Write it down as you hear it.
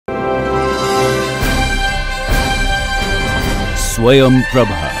Swayam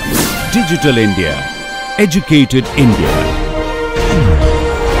Prabha. Digital India. Educated India.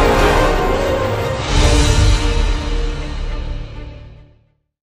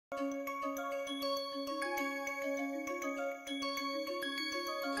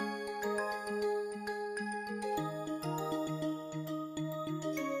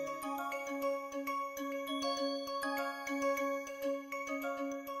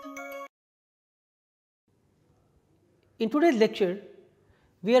 In today's lecture,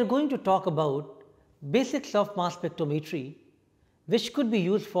 we are going to talk about basics of mass spectrometry, which could be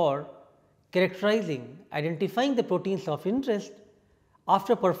used for characterizing, identifying the proteins of interest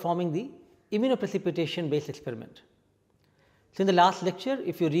after performing the immunoprecipitation based experiment. So, in the last lecture,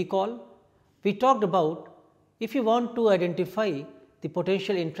 if you recall, we talked about if you want to identify the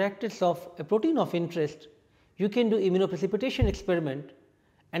potential interactors of a protein of interest, you can do immunoprecipitation experiment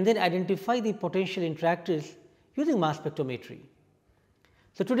and then identify the potential interactors using mass spectrometry.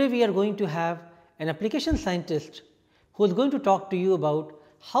 So, today we are going to have an application scientist who is going to talk to you about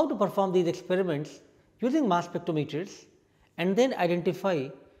how to perform these experiments using mass spectrometers and then identify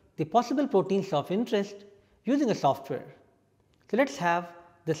the possible proteins of interest using a software. So, let us have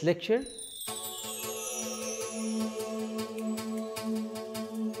this lecture.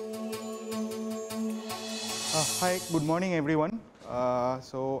 Hi, good morning everyone.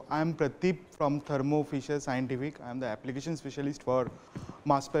 So, I am Pradeep from Thermo Fisher Scientific. I am the application specialist for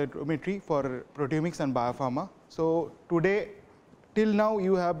mass spectrometry for proteomics and biopharma. So, today till now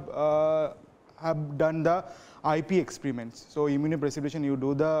you have done the IP experiments. So, immunoprecipitation you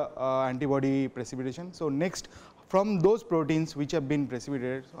do the antibody precipitation. So, next from those proteins which have been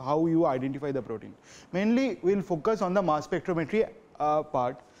precipitated, how you identify the protein. Mainly we will focus on the mass spectrometry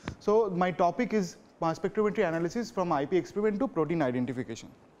part. So, my topic is mass spectrometry analysis from IP experiment to protein identification.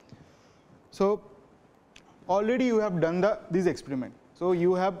 So, already you have done this experiment. So,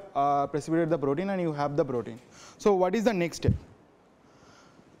 you have precipitated the protein and you have the protein. So, what is the next step?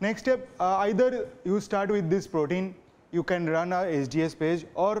 Next step, either you start with this protein, you can run a SDS page,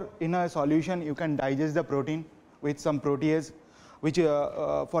 or in a solution you can digest the protein with some protease, which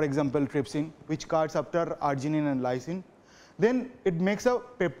for example trypsin, which cuts after arginine and lysine. Then it makes a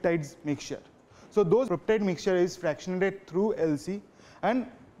peptides mixture. So, those peptide mixture is fractionated through LC and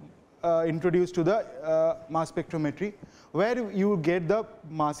introduced to the mass spectrometry, where you get the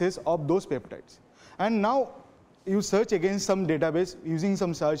masses of those peptides. And now you search against some database using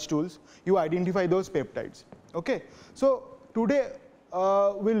some search tools, you identify those peptides. Okay. So, today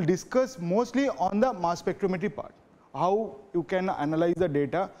we will discuss mostly on the mass spectrometry part, how you can analyze the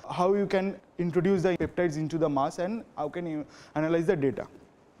data, how you can introduce the peptides into the mass, and how can you analyze the data.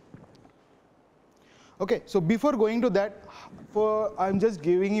 Okay, so before going to that, I am just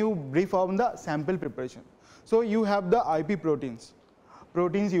giving you brief on the sample preparation. So, you have the IP proteins.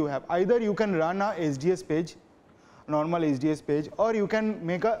 Proteins you have, either you can run a SDS page, normal SDS page, or you can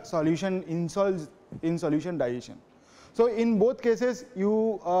make a solution in solution digestion. So, in both cases,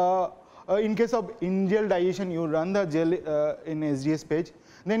 you in case of in-gel digestion, you run the gel in SDS page,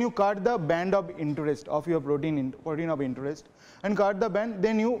 then you cut the band of interest of your protein of interest, and cut the band,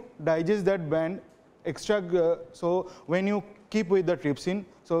 then you digest that band, extract. So, when you keep with the trypsin,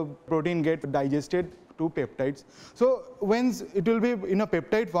 so protein get digested to peptides. So, once it will be in a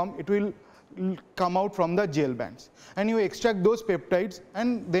peptide form, it will come out from the gel bands, and you extract those peptides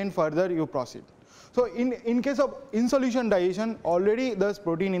and then further you proceed. So, in case of in solution digestion, already there's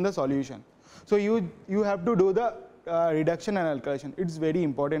protein in the solution. So, you have to do the reduction and alkylation. It's very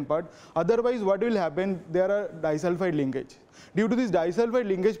important part. Otherwise, what will happen? There are disulfide linkage. Due to this disulfide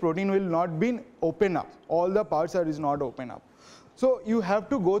linkage, protein will not be open up. All the parts is not open up. So, you have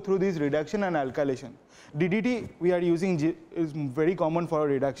to go through this reduction and alkylation. DDT we are using is very common for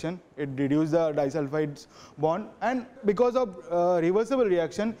reduction. It reduces the disulfides bond, and because of reversible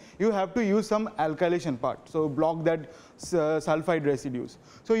reaction, you have to use some alkylation part. So, block that sulfide residues.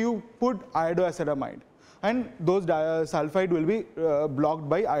 So, you put iodoacetamide, and those sulfide will be blocked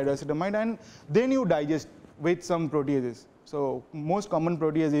by iodoacetamide, and then you digest with some proteases. So, most common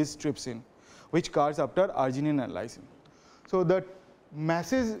protease is trypsin, which cuts after arginine and lysine. So, the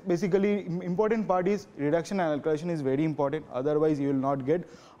masses, basically important part is reduction and alkylation is very important, otherwise you will not get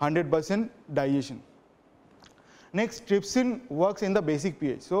 100% digestion. Next, trypsin works in the basic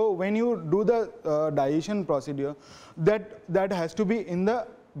pH. So, when you do the digestion procedure, that has to be in the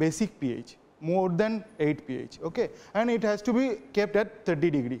basic pH, more than 8 pH, okay, and it has to be kept at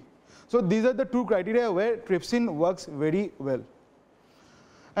 30 degree. So, these are the two criteria where trypsin works very well.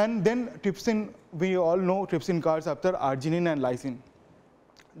 And then trypsin, we all know trypsin cuts after arginine and lysine.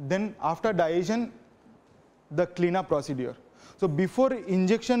 Then after digestion, the cleanup procedure. So before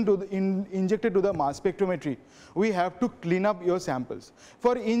injected to the mass spectrometry, we have to clean up your samples.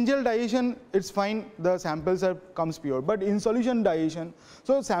 For in-gel dilution, it's fine, the samples comes pure. But in solution dilution,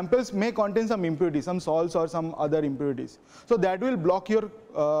 so samples may contain some impurities, some salts or some other impurities. So that will block your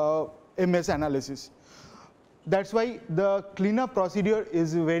MS analysis. That's why the cleanup procedure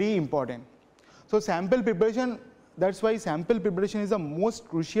is very important. So sample preparation, that's why sample preparation is the most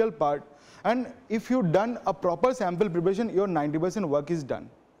crucial part. And if you done a proper sample preparation, your 90% work is done.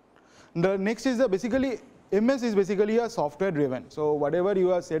 The next is basically, MS is basically a software driven. So whatever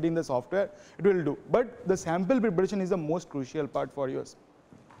you are set in the software, it will do. But the sample preparation is the most crucial part for yours.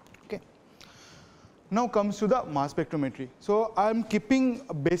 Okay. Now comes to the mass spectrometry. So I'm keeping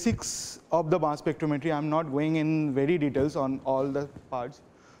basics of the mass spectrometry. I'm not going in very details on all the parts.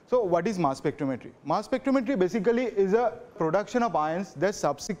 So what is mass spectrometry? Mass spectrometry basically is a production of ions that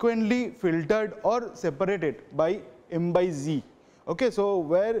subsequently filtered or separated by M by Z. Okay, so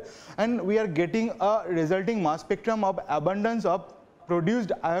we are getting a resulting mass spectrum of abundance of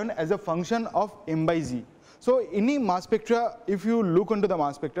produced ion as a function of M by Z. So any mass spectra, if you look into the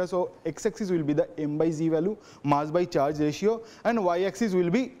mass spectra, so x-axis will be the M by Z value, mass by charge ratio, and y-axis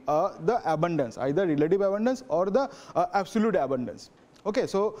will be the abundance, either relative abundance or the absolute abundance. Okay,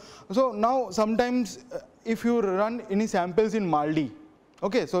 so now sometimes if you run any samples in MALDI,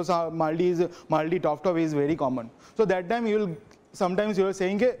 okay, so MALDI top is very common. So that time sometimes you are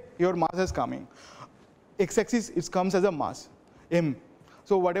saying your mass is coming. X-axis it comes as a mass, M.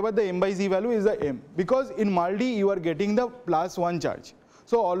 So whatever the M by Z value is the M, because in MALDI you are getting the +1 charge.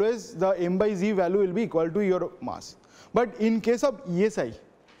 So always the M by Z value will be equal to your mass. But in case of ESI,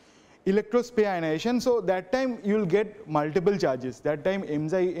 electrospray ionization, so that time you will get multiple charges. That time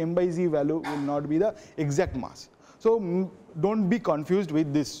M by Z value will not be the exact mass. So don't be confused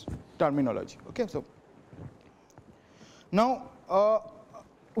with this terminology. Okay, so now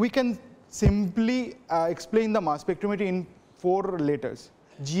we can simply explain the mass spectrometry in 4 letters,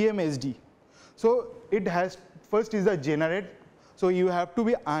 GMSD. So it has, first is the generate. So you have to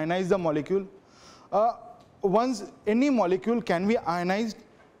be ionize the molecule. Once any molecule can be ionized,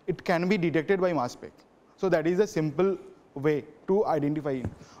 it can be detected by mass spec. So that is a simple way to identify it.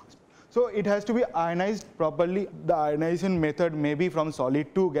 So it has to be ionized properly. The ionization method may be from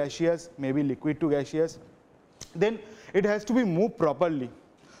solid to gaseous, maybe liquid to gaseous. Then it has to be moved properly.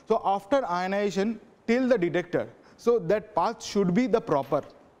 So after ionization till the detector, so that path should be the proper.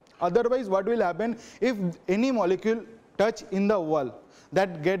 Otherwise what will happen, if any molecule touch in the wall,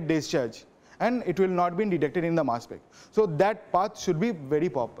 that get discharged, and it will not be detected in the mass spec. So that path should be very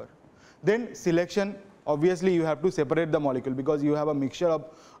proper. Then selection, obviously you have to separate the molecule because you have a mixture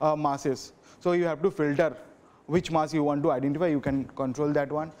of masses. So you have to filter which mass you want to identify, you can control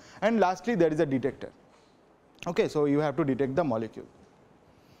that one. And lastly there is a detector. Okay, so you have to detect the molecule.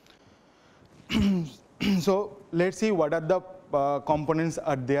 So let's see what are the components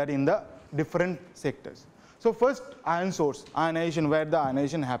are there in the different sectors. So first, ion source, ionization, where the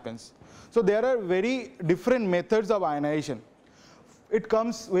ionization happens. So there are very different methods of ionization. It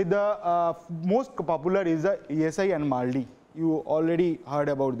comes with the most popular is the ESI and MALDI. You already heard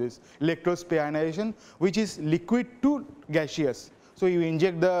about this. Electrospray ionization, which is liquid to gaseous. So you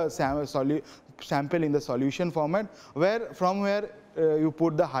inject the sample in the solution format, from where you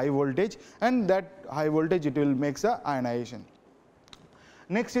put the high voltage, and that high voltage it will make the ionization.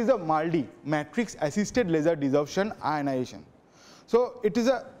 Next is the MALDI, matrix assisted laser desorption ionization. So it is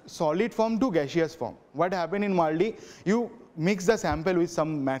a solid form to gaseous form. What happened in MALDI, you mix the sample with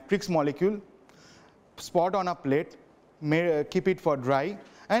some matrix molecule, spot on a plate, keep it for dry,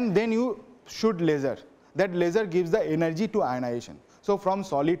 and then you shoot laser. That laser gives the energy to ionization. So from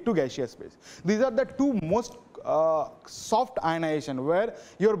solid to gaseous phase. These are the two most soft ionization, where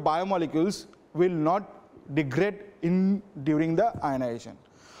your biomolecules will not degrade during the ionization.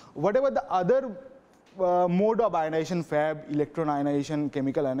 Whatever the other mode of ionization, fab, electron ionization,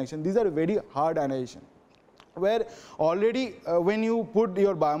 chemical ionization, these are very hard ionization, where already when you put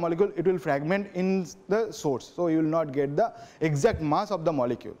your biomolecule, it will fragment in the source. So you will not get the exact mass of the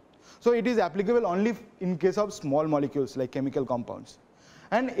molecule. So it is applicable only in case of small molecules like chemical compounds.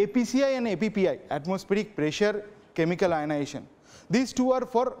 And APCI and APPI, atmospheric pressure chemical ionization, these two are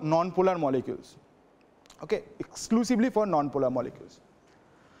for non-polar molecules. Okay, exclusively for non-polar molecules.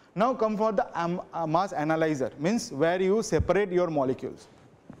 Now come for the mass analyzer, means where you separate your molecules.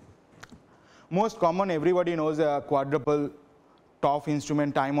 Most common, everybody knows a quadruple TOF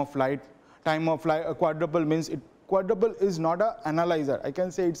instrument, time of flight. Time of flight, quadruple means quadruple is not an analyzer. I can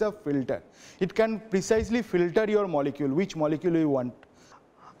say it's a filter. It can precisely filter your molecule, which molecule you want.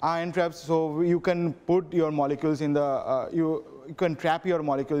 Ion traps, so you can put your molecules in the, you can trap your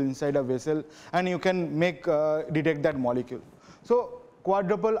molecule inside a vessel, and you can make detect that molecule. So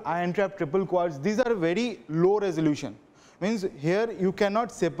quadruple ion trap, triple quartz, these are very low resolution. Means here you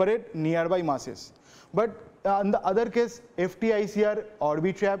cannot separate nearby masses. But in the other case, FTICR,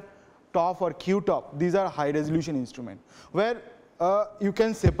 Orbitrap, TOF or Q-TOF, these are high resolution instrument where you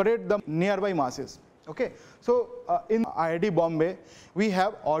can separate the nearby masses. Okay, so in IIT Bombay, we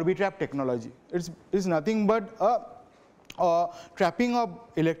have Orbitrap technology. It's nothing but a trapping of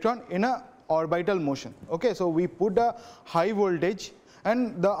electron in a orbital motion. Okay, so we put a high voltage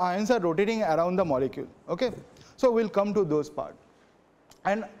and the ions are rotating around the molecule. Okay, so we'll come to those parts.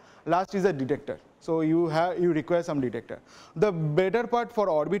 And last is a detector. So you require some detector. The better part for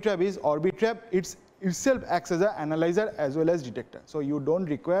Orbitrap is Orbitrap itself acts as an analyzer as well as detector. So you don't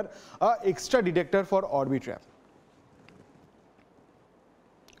require an extra detector for Orbitrap.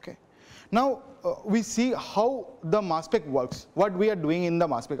 Okay. Now we see how the mass spec works, what we are doing in the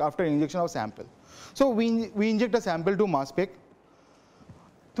mass spec after injection of sample. So we inject a sample to mass spec.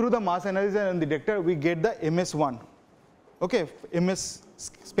 Through the mass analyzer and detector, we get the MS1. Okay, MS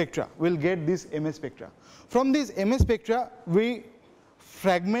spectra. We'll get this MS spectra. From this MS spectra, we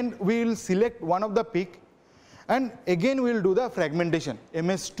will select one of the peak, and again we will do the fragmentation,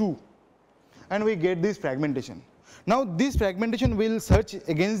 MS2, and we get this fragmentation. Now this fragmentation will search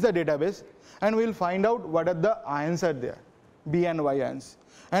against the database, and we will find out what are the ions are there, B and Y ions,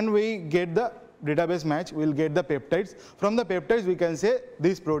 and we get the database match, we will get the peptides. From the peptides we can say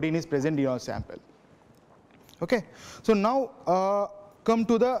this protein is present in our sample. Okay, so now come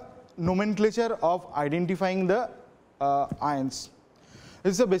to the nomenclature of identifying the ions.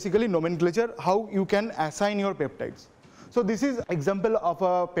 This is basically nomenclature how you can assign your peptides. So this is example of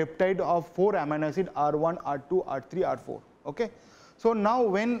a peptide of 4 amino acid R1, R2, R3, R4. Okay, so now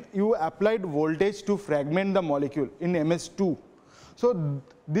when you applied voltage to fragment the molecule in MS2, so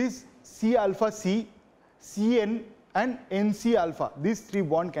this C alpha C, Cn and NC alpha, these 3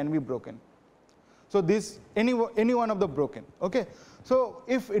 bonds can be broken. So this any one of the broken. Okay, so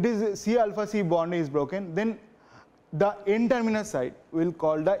if it is C alpha C bond is broken, then the N terminal side we will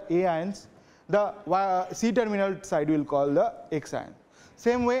call the A ions, the C terminal side we will call the X ion.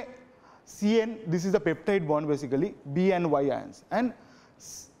 Same way Cn, this is the peptide bond basically, B and Y ions, and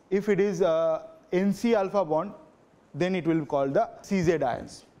if it is NC alpha bond, then it will be called the CZ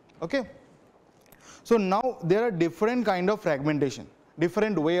ions. Okay, so now there are different kind of fragmentation,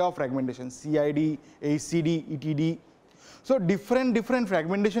 different way of fragmentation, CID, ACD, ETD. So different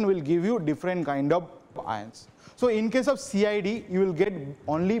fragmentation will give you different kind of ions. So in case of CID, you will get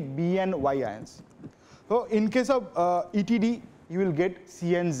only B and Y ions. So in case of ETD, you will get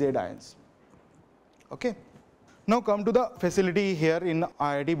C and Z ions. Okay. Now come to the facility here in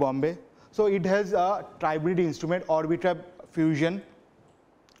IIT Bombay. So it has a tribrid instrument, Orbitrap fusion,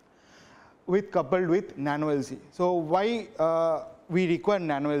 coupled with nano LC. So why we require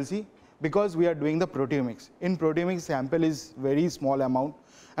nano LC? Because we are doing the proteomics. In proteomics, sample is very small amount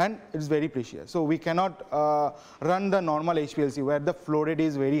and it's very precious. So we cannot run the normal HPLC where the flow rate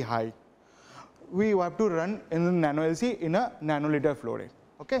is very high. We have to run in the nano LC in a nanoliter flow rate.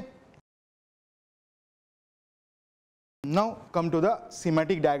 Okay. Now come to the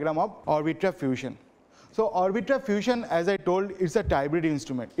schematic diagram of Orbitrap fusion. So Orbitrap fusion, as I told, it's a tribrid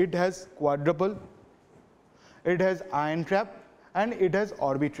instrument. It has quadruple, it has ion trap, and it has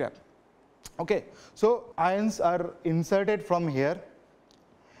Orbitrap. Okay, so ions are inserted from here.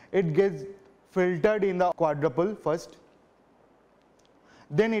 It gets filtered in the quadruple first.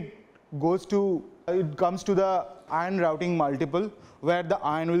 Then it comes to the ion routing multiple where the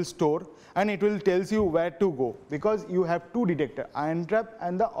ion will store, and it will tells you where to go because you have 2 detectors, ion trap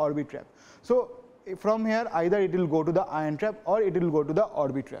and the Orbitrap. So from here either it will go to the ion trap or it will go to the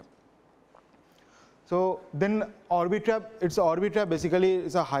Orbitrap. So then Orbitrap basically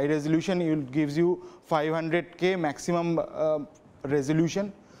is a high resolution. It gives you 500K maximum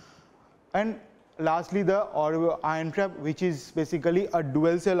resolution. And lastly the ion trap, which is basically a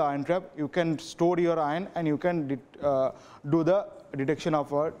dual cell ion trap. You can store your ion and you can do the detection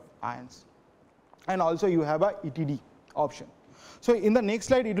of ions. And also you have a ETD option. So in the next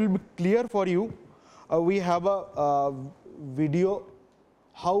slide it will be clear for you. We have a video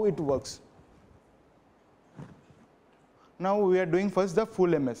how it works. Now we are doing first the full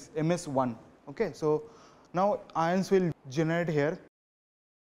MS1. Okay, so now ions will generate here.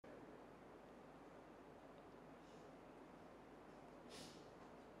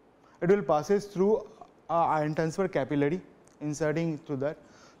 It will passes through ion transfer capillary, inserting through that.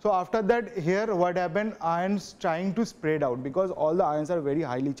 So after that, here what happened, ions trying to spread out because all the ions are very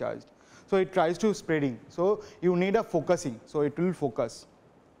highly charged. So it tries to spreading. So you need a focusing. So it will focus.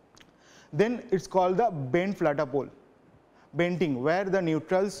 Then it's called the bent flutter pole, benting, where the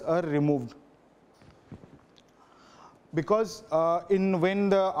neutrals are removed. Because when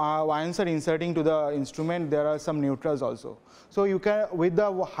the ions are inserting to the instrument, there are some neutrals also. So you can, with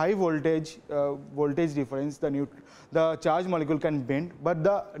the high voltage difference, the charge molecule can bend, but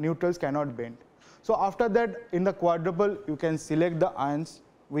the neutrals cannot bend. So after that, in the quadruple, you can select the ions,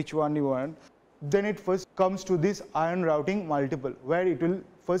 which one you want. Then it first comes to this ion routing multiple, where it will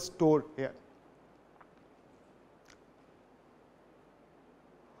first store here.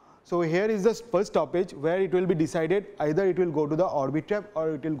 So here is the first stoppage, where it will be decided either it will go to the orbit trap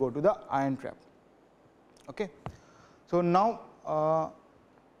or it will go to the ion trap. Okay. So now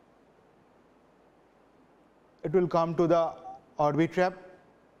it will come to the orbit trap,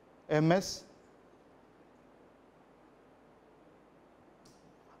 MS,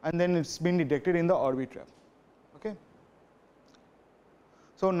 and then it's been detected in the orbit trap. Okay.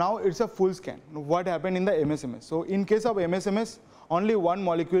 So now it's a full scan. What happened in the MSMS? So in case of MSMS, only one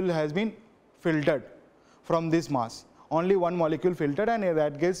molecule has been filtered from this mass. Only one molecule filtered, and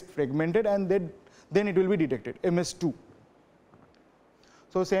that gets fragmented, and then it will be detected, MS2.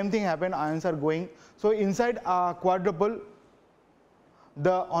 So same thing happened, ions are going. So inside a quadruple,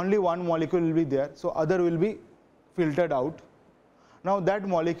 the only one molecule will be there, so other will be filtered out. Now that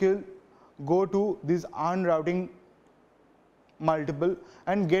molecule go to this ion routing multiple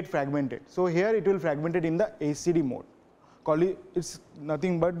and get fragmented. So here it will fragmented in the ACD mode. It's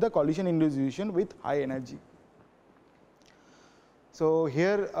nothing but the collision induction with high energy. So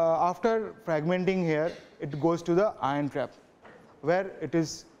here after fragmenting here, it goes to the ion trap, where it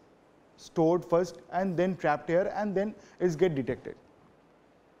is stored first and then trapped here, and then it get detected.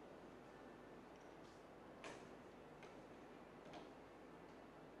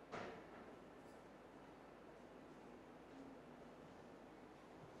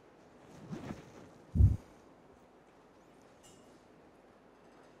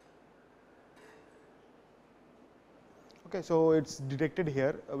 Okay, so it's detected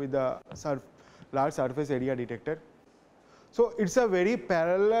here with the large surface area detector. So it's a very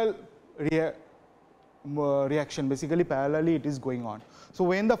parallel reaction, basically parallelly it is going on. So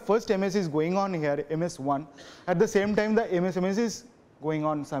when the first MS is going on here, MS1, at the same time the MSMS is going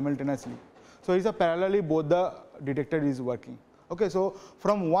on simultaneously. So it's a parallelly both the detector is working. Okay, so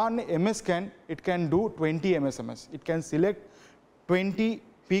from one MS scan, it can do 20 MSMS. It can select 20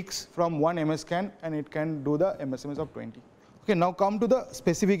 peaks from one MS scan, and it can do the MSMS of 20. Okay, now come to the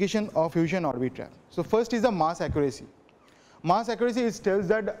specification of fusion orbit trap. So first is the mass accuracy. Mass accuracy tells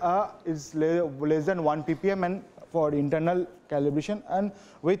that is less than 1 ppm and for internal calibration, and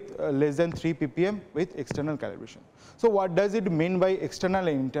with less than 3 ppm with external calibration. So what does it mean by external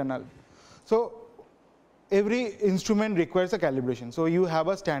and internal? So every instrument requires a calibration. So you have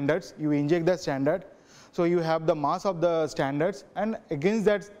a standards, you inject the standard. So you have the mass of the standards, and against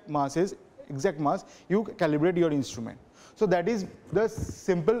that masses, exact mass, you calibrate your instrument. So that is the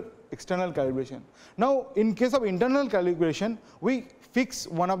simple external calibration. Now in case of internal calibration, we fix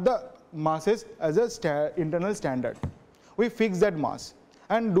one of the masses as a internal standard. We fix that mass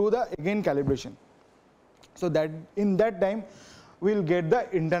and do the again calibration. So that in that time we will get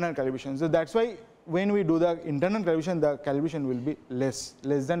the internal calibration. So that's why when we do the internal calibration, the calibration will be less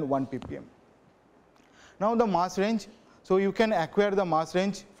than 1 ppm. Now the mass range, so you can acquire the mass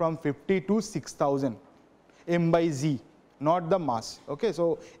range from 50 to 6000 m by z, not the mass. Okay,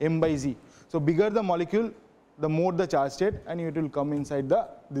 so m by z. So bigger the molecule, the more the charge state, and it will come inside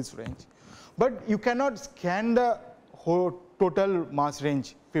this range. But you cannot scan the whole total mass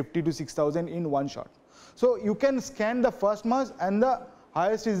range 50 to 6000 in one shot. So you can scan the first mass, and the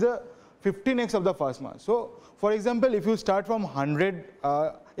highest is the 15x of the first mass. So for example, if you start from 100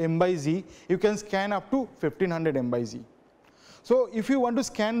 m by z, you can scan up to 1500 m by z. So if you want to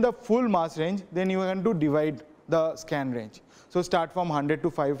scan the full mass range, then you have to divide the scan range. So start from 100 to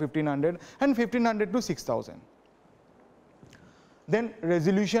 1500 and 1500 to 6000. Then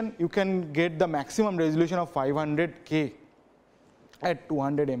resolution, you can get the maximum resolution of 500K at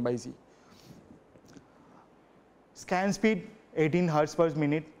 200 m by z. Scan speed 18 hertz per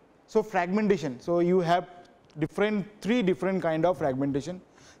minute. So fragmentation, so you have three different kind of fragmentation: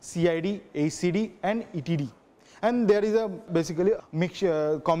 CID, ACD, and ETD. And there is a basically a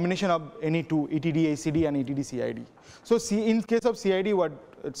mixture combination of any two, ETD, ACD, and ETD, CID. So in case of CID,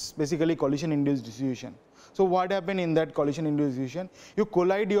 it's basically collision induced dissolution. So what happened in that collision induced dissolution? You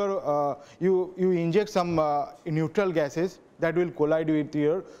collide your you inject some neutral gases that will collide with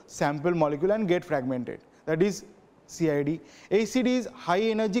your sample molecule and get fragmented. That is CID. ACD is high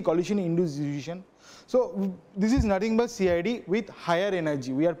energy collision induced diffusion. So this is nothing but CID with higher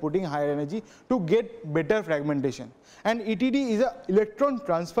energy. We are putting higher energy to get better fragmentation. And ETD is a electron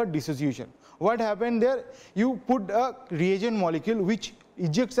transfer dissociation. What happened there? You put a reagent molecule which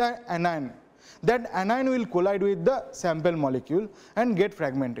ejects an anion. That anion will collide with the sample molecule and get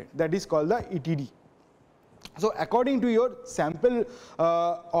fragmented. That is called the ETD. So according to your sample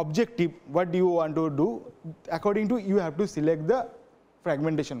objective, what do you want to do? According to you have to select the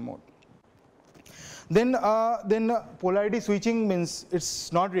fragmentation mode. Then polarity switching means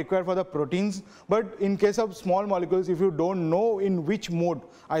it's not required for the proteins, but in case of small molecules, if you don't know in which mode,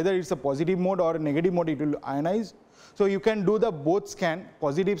 either it's a positive mode or a negative mode, it will ionize. So you can do the both scan,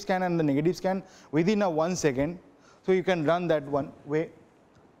 positive scan and the negative scan within a 1 second. So you can run that one way.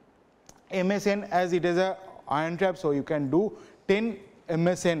 MSN, as it is a ion trap, so you can do 10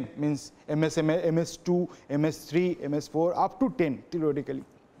 MSN, means MS2, MS3, MS4, up to 10 theoretically.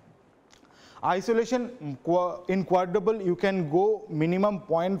 Isolation in quadruple, you can go minimum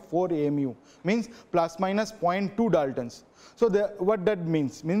 0.4 AMU, means plus minus 0.2 Daltons. So what that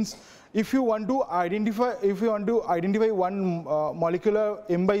means if you want to identify one molecular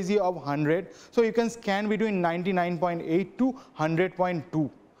M by Z of 100, so you can scan between 99.8 to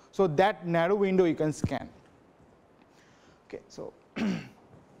 100.2. So that narrow window you can scan. Okay, so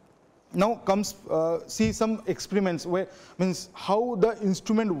now comes see some experiments where means how the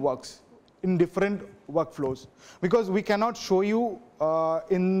instrument works in different workflows, because we cannot show you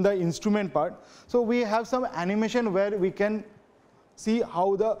in the instrument part. So we have some animation where we can see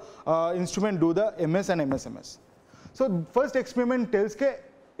how the instrument do the MS and MSMS. So first experiment tells ke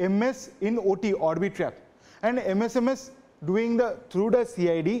MS in OT orbit trap and MSMS doing the through the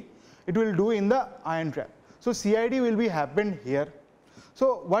CID, it will do in the ion trap. So CID will be happened here.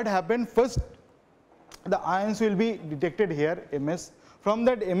 So what happened, first the ions will be detected here, MS. From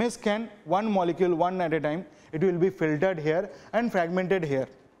that MS scan, one molecule one at a time, it will be filtered here and fragmented here.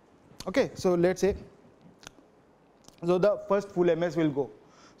 Okay, so let's say, so the first full MS will go.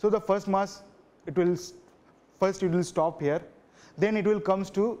 So the first mass, first it will stop here, then it will comes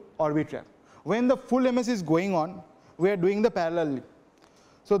to orbit trap. When the full MS is going on, we are doing the parallel.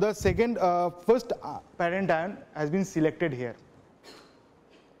 So the second, first parent ion has been selected here.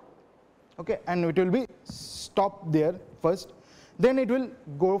 Okay, and it will be stopped there first. Then it will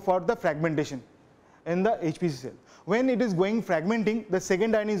go for the fragmentation in the HPC cell. When it is going fragmenting, the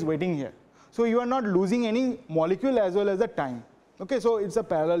second ion is waiting here. So you are not losing any molecule as well as the time. Okay, so it's a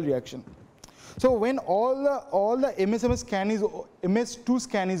parallel reaction. So when all the MS2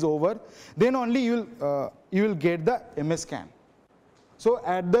 scan is over, then only you will get the MS scan. So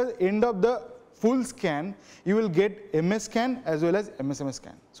at the end of the full scan, you will get MS scan as well as MSMS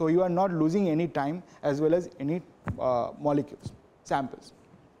scan. So you are not losing any time as well as any molecules, samples.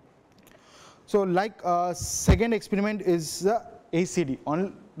 So like second experiment is the ACD.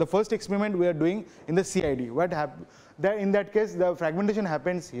 On the first experiment we are doing in the CID. What happened? In that case, the fragmentation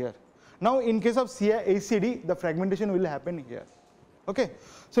happens here. Now in case of ACD, the fragmentation will happen here. Okay.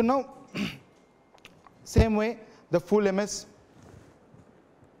 So now same way, the full MS,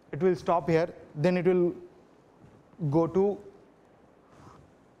 it will stop here, then it will go to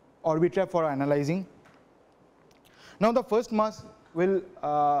orbit trap for analyzing. Now the first mass will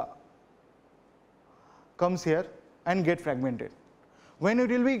comes here and get fragmented. When it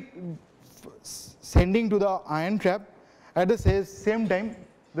will be sending to the ion trap, at the same time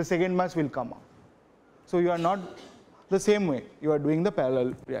the second mass will come out. So you are not the same way, you are doing the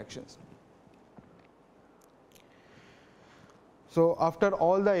parallel reactions. So after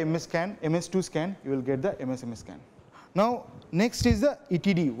all the MS2 scan, you will get the MSMS scan. Now next is the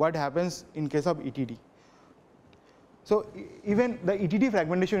ETD. What happens in case of ETD? So even the ETD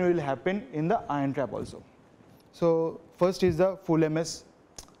fragmentation will happen in the ion trap also. So first is the full MS.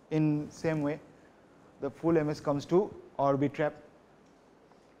 In same way, the full MS comes to orbit trap.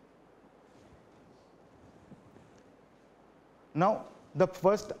 Now the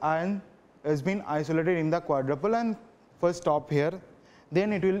first ion has been isolated in the quadruple and first stop here,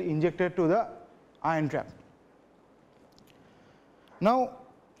 then it will injected to the ion trap. Now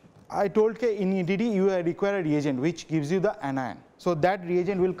I told in ETD you require a reagent which gives you the anion. So that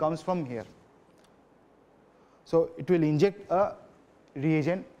reagent will comes from here. So it will inject a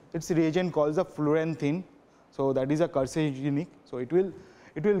reagent. Its reagent calls the fluoranthin. So that is a carcinogenic. So it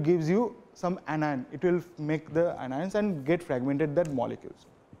will gives you some anion. It will make the anions and get fragmented that molecules.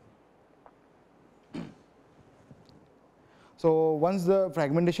 So once the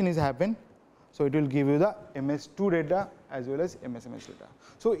fragmentation is happened, so it will give you the MS2 data as well as MS-MS data.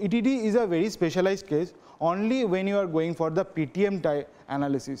 So ETD is a very specialized case only when you are going for the PTM type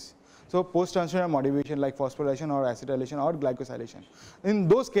analysis. So post-translational modification like phosphorylation or acetylation or glycosylation. In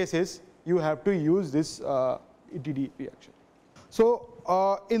those cases, you have to use this ETD reaction. So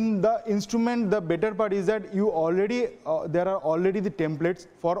in the instrument, the better part is that you already there are already the templates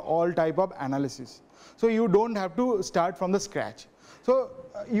for all type of analysis. So you don't have to start from the scratch. So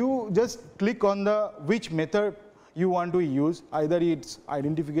you just click on the which method you want to use, either it's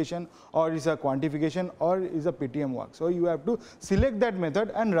identification or it's a quantification or is a PTM work. So you have to select that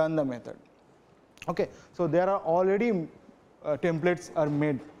method and run the method. Okay, so there are already templates are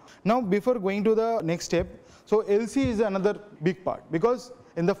made. Now before going to the next step, so LC is another big part, because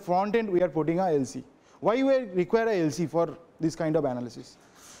in the front end we are putting a LC. Why we require a LC for this kind of analysis?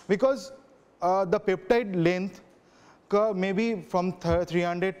 Because the peptide length may be from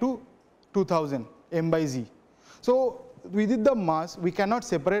 300 to 2000 m by z. So within the mass, we cannot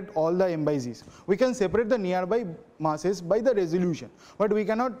separate all the m by z's. We can separate the nearby masses by the resolution, but we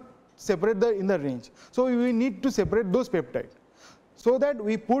cannot separate in the range. So we need to separate those peptides. So that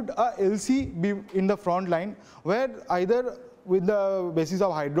we put a LC in the front line, where either with the basis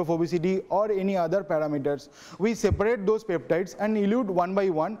of hydrophobicity or any other parameters, we separate those peptides and elute one by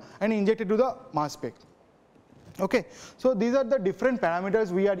one and inject it to the mass spec. Okay, so these are the different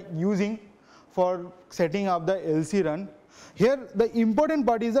parameters we are using for setting up the LC run. Here the important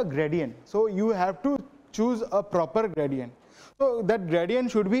part is a gradient. So you have to choose a proper gradient. So that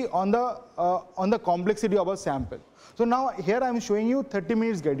gradient should be on the complexity of a sample. So now here I am showing you 30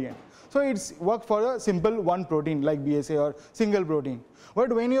 minutes gradient. So it's work for a simple one protein like BSA or single protein.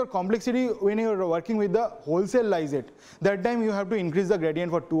 But when your complexity, when you are working with the wholesale lysate, that time you have to increase the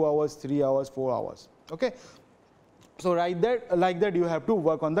gradient for 2 hours, 3 hours, 4 hours. Okay. So like that you have to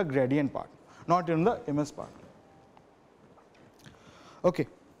work on the gradient part, not in the MS part. Okay.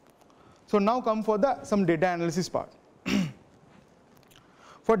 So now come for the some data analysis part.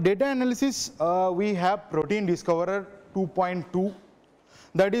 For data analysis, we have Protein Discoverer 2.2.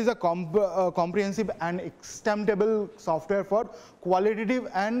 That is a comprehensive and extendable software for qualitative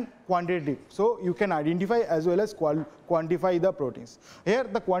and quantitative. So you can identify as well as quantify the proteins. Here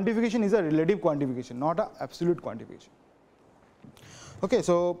the quantification is a relative quantification, not an absolute quantification. Okay,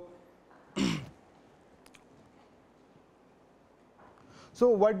 so so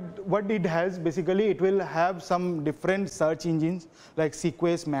what it has, basically it will have some different search engines like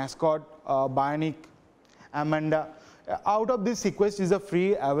Sequest, Mascot, Bionic, Amanda. Out of this, Sequest is a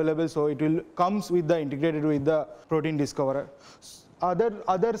free available, so it will comes with the integrated with the Protein Discoverer.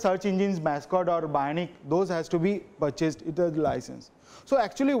 Other search engines, Mascot or Bionic, those has to be purchased with a license. So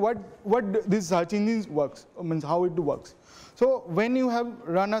actually what this search engines works, means how it works. So when you have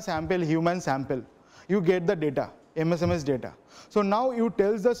run a sample, human sample, you get the data, MS data. So now you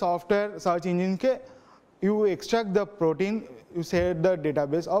tells the software search engine ke you extract the protein, you say the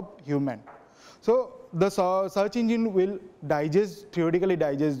database of human. So the search engine will theoretically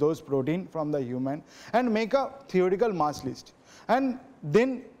digest those protein from the human and make a theoretical mass list. And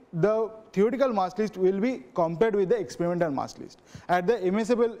then the theoretical mass list will be compared with the experimental mass list. At the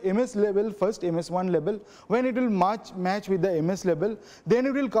MS level, first MS1 level, when it will match with the MS level, then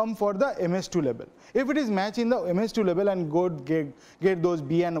it will come for the MS2 level. If it is match in the MS2 level and get those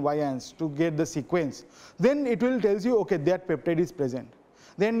B and Y ions to get the sequence, then it will tells you, okay, that peptide is present.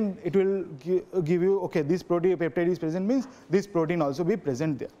 Then it will give you, okay, this protein peptide is present, means this protein also be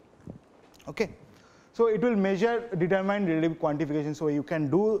present there. Okay. So it will determine relative quantification. So you can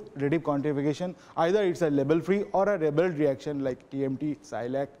do relative quantification, either it's a label free or a labeled reaction like TMT,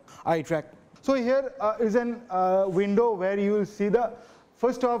 SILAC, ITRAC. So here is a window where you will see the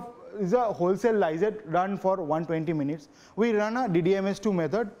first off is a wholesale lysate run for 120 minutes. We run a DDMS2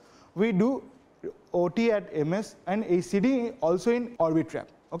 method. We do OT at MS and ACD also in orbit trap.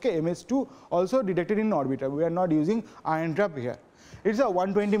 Okay, MS2 also detected in orbit trap. We are not using ion trap here. It's a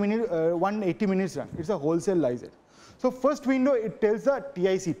 180 minutes run. It's a wholesale lysate. So first window, it tells the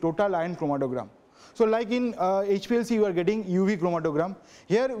TIC, total ion chromatogram. So like in HPLC, you are getting UV chromatogram.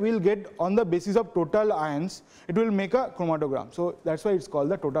 Here we'll get on the basis of total ions, it will make a chromatogram. So that's why it's called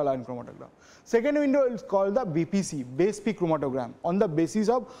the total ion chromatogram. Second window is called the BPC, base peak chromatogram, on the basis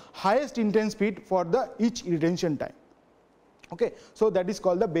of highest intense speed for the each retention time. Okay, so that is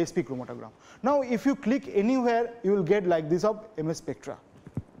called the base peak chromatogram. Now if you click anywhere, you will get like this of MS spectra.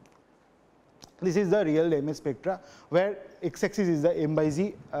 This is the real MS spectra, where x-axis is the m by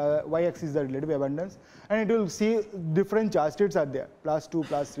z, y-axis is the relative abundance, and it will see different charge states are there, +2,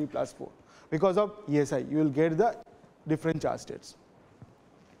 +3, +4. Because of ESI, you will get the different charge states.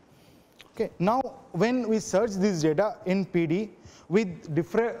 Okay. Now, when we search this data in PD with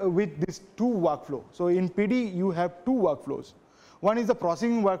this two workflow. So, in PD you have two workflows. One is the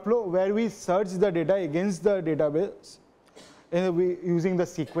processing workflow where we search the data against the database using the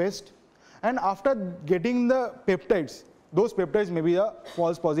sequest, and after getting the peptides, those peptides may be a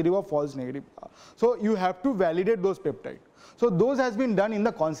false positive or false negative. So, you have to validate those peptides. So, those has been done in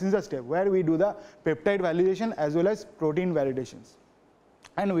the consensus step where we do the peptide validation as well as protein validations,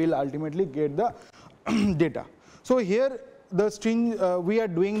 and we will ultimately get the data. So, here the string we are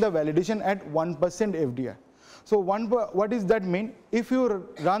doing the validation at 1% FDR. So, what does that mean? If you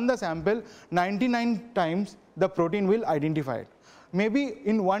run the sample 99 times, the protein will identify it. Maybe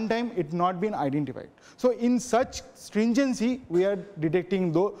in one time it not been identified. So, in such stringency we are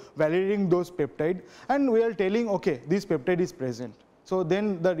detecting validating those peptide, and we are telling okay, this peptide is present. So,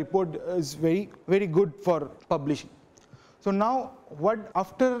 then the report is very good for publishing. So, now what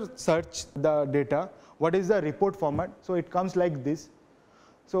after search the data, what is the report format? So, it comes like this.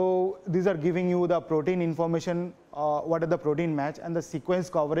 So, these are giving you the protein information, what are the protein match, and the sequence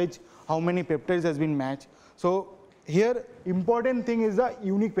coverage, how many peptides has been matched. So, here important thing is the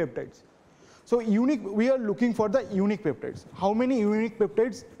unique peptides. So, we are looking for the unique peptides. How many unique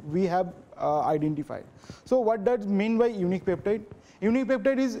peptides we have identified. So, what does mean by unique peptide? Unique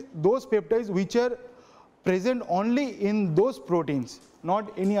peptide is those peptides which are present only in those proteins,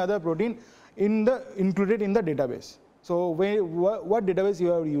 not any other protein included in the database. So, what database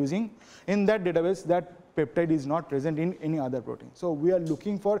you are using, in that database that peptide is not present in any other protein. So, we are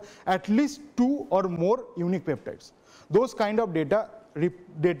looking for at least 2 or more unique peptides. Those kind of data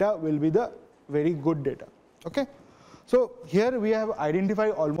will be the very good data. Okay. So, here we have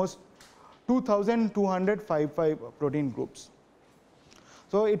identified almost 2255 protein groups.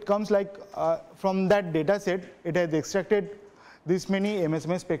 So, it comes like from that data set, it has extracted this many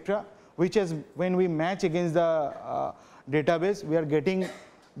MSMS spectra, which is when we match against the database, we are getting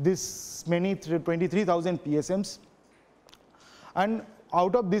this many 23,000 PSMs, and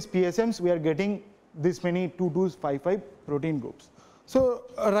out of these PSMs we are getting this many 2255 protein groups. So,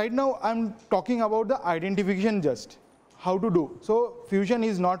 right now I am talking about the identification, just how to do. So, fusion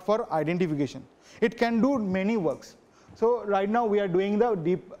is not for identification, it can do many works. So, right now we are doing the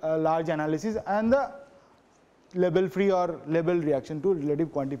deep large analysis and the label free or label reaction to relative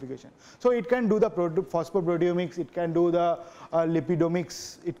quantification. So, it can do the phosphoproteomics, it can do the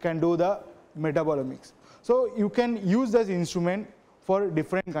lipidomics, it can do the metabolomics. So, you can use this instrument for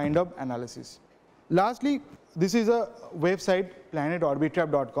different kind of analysis. Lastly, this is a website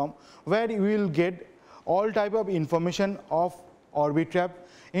planetorbitrap.com where you will get all type of information of Orbitrap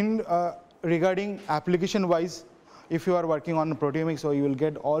in regarding application wise. If you are working on proteomics, so you will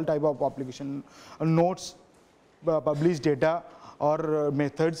get all type of application notes, published data or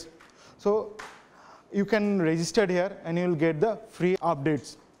methods. So, you can register here and you will get the free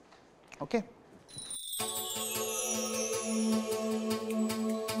updates. Okay.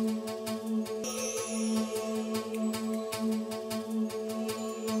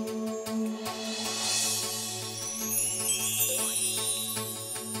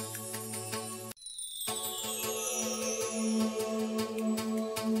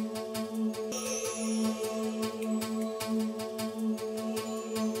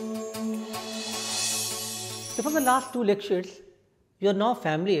 So, from the last 2 lectures, you are now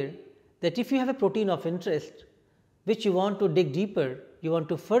familiar that if you have a protein of interest which you want to dig deeper, you want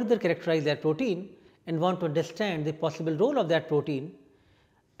to further characterize that protein and want to understand the possible role of that protein,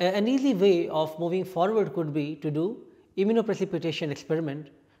 an easy way of moving forward could be to do immunoprecipitation experiment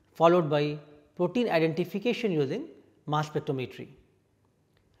followed by protein identification using mass spectrometry.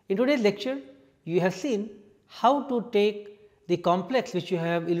 In today's lecture, you have seen how to take the complex which you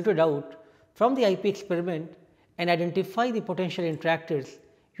have eluded out from the IP experiment and identify the potential interactors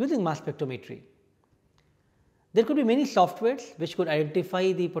using mass spectrometry. There could be many softwares which could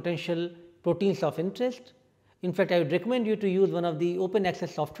identify the potential proteins of interest. In fact, I would recommend you to use one of the open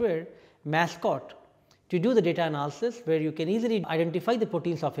access software, Mascot, to do the data analysis where you can easily identify the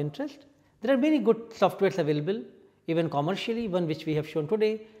proteins of interest. There are many good softwares available, even commercially. One which we have shown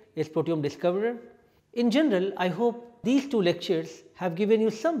today is Proteome Discoverer. In general, I hope these 2 lectures have given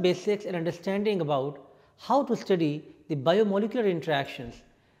you some basics and understanding about how to study the biomolecular interactions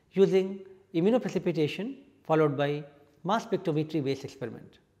using immunoprecipitation followed by mass spectrometry based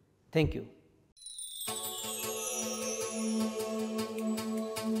experiment. Thank you.